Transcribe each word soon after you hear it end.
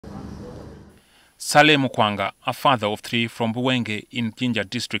Saleh Mukwanga, a father of 3 from Buwenge in Jinja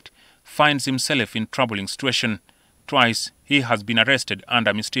district, finds himself in troubling situation. Twice, he has been arrested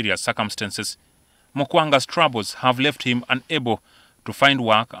under mysterious circumstances. Mukwanga's troubles have left him unable to find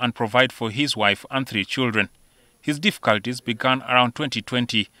work and provide for his wife and 3 children. His difficulties began around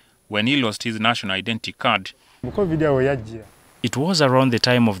 2020 when he lost his national identity card. It was around the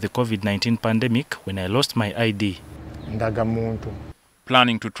time of the COVID-19 pandemic when I lost my ID.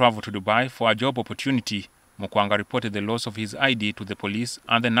 Planning to travel to Dubai for a job opportunity, Mukwanga reported the loss of his ID to the police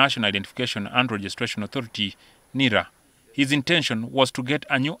and the National Identification and Registration Authority, NIRA. His intention was to get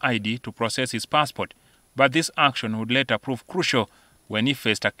a new ID to process his passport, but this action would later prove crucial when he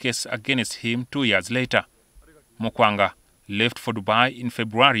faced a case against him 2 years later. Mukwanga left for Dubai in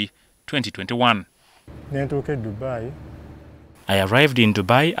February 2021. I arrived in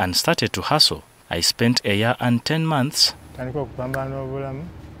Dubai and started to hustle. I spent a year and 10 months.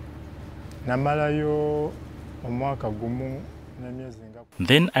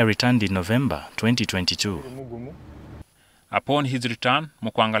 Then I returned in November 2022. Upon his return,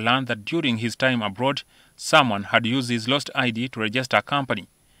 Mukwanga learned that during his time abroad, someone had used his lost ID to register a company.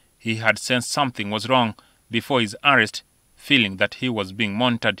 He had sensed something was wrong before his arrest, feeling that he was being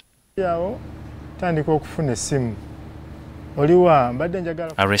monitored.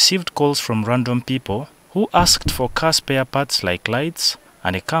 I received calls from random people who asked for car spare parts like lights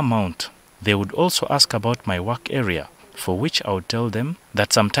and a car mount. They would also ask about my work area, for which I would tell them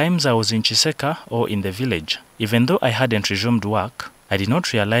that sometimes I was in Chiseka or in the village. Even though I hadn't resumed work, I did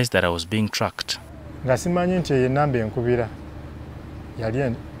not realize that I was being tracked.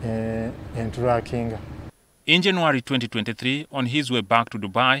 In January 2023, on his way back to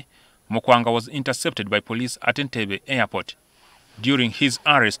Dubai, Mukwanga was intercepted by police at Entebbe Airport. During his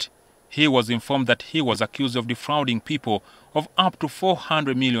arrest, he was informed that he was accused of defrauding people of up to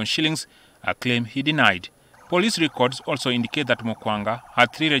 400 million shillings, a claim he denied. Police records also indicate that Mukwanga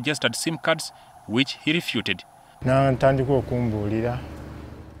had 3 registered SIM cards, which he refuted.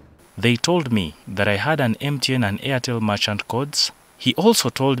 They told me that I had an MTN and Airtel merchant codes. He also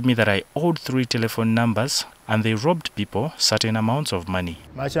told me that I owed 3 telephone numbers and they robbed people certain amounts of money.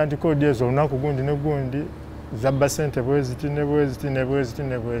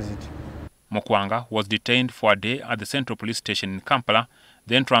 Mukwanga was detained for a day at the Central Police Station in Kampala,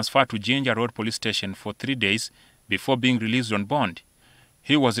 then transferred to Jinja Road Police Station for 3 days before being released on bond.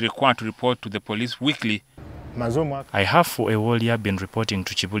 He was required to report to the police weekly. I have for a whole year been reporting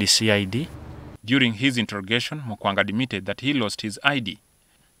to Chibuli CID. During his interrogation, Mukwanga admitted that he lost his ID.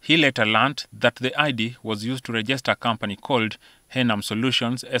 He later learned that the ID was used to register a company called Henam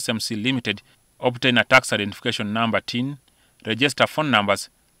Solutions SMC Limited, obtain a tax identification number TIN, register phone numbers,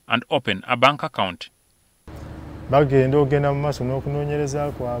 and open a bank account. Their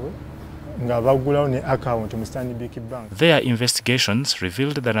investigations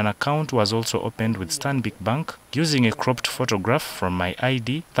revealed that an account was also opened with Stanbic Bank using a cropped photograph from my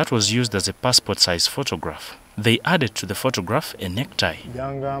ID that was used as a passport-size photograph. They added to the photograph a necktie.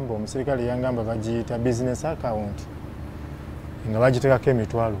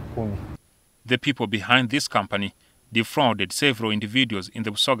 The people behind this company defrauded several individuals in the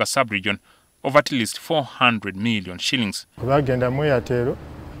Busoga sub-region of at least 400 million shillings.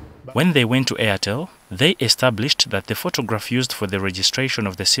 When they went to Airtel, they established that the photograph used for the registration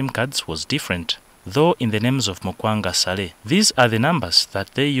of the SIM cards was different, though in the names of Mukwanga Saleh. These are the numbers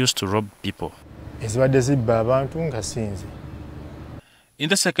that they used to rob people. In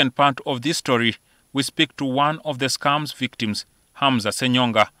the second part of this story, we speak to one of the scam's victims, Hamza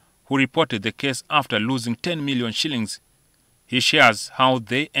Senyonga, who reported the case after losing 10 million shillings. He shares how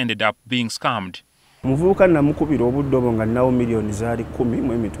they ended up being scammed. I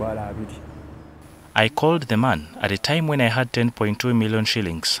called the man at a time when I had 10.2 million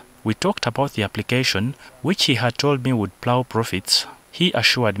shillings. We talked about the application, which he had told me would plow profits. He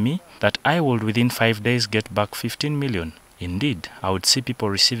assured me that I would within 5 days get back 15 million. Indeed, I would see people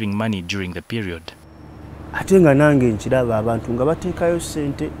receiving money during the period.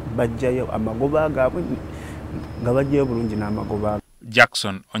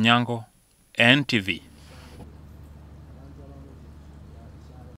 Jackson Onyango, NTV.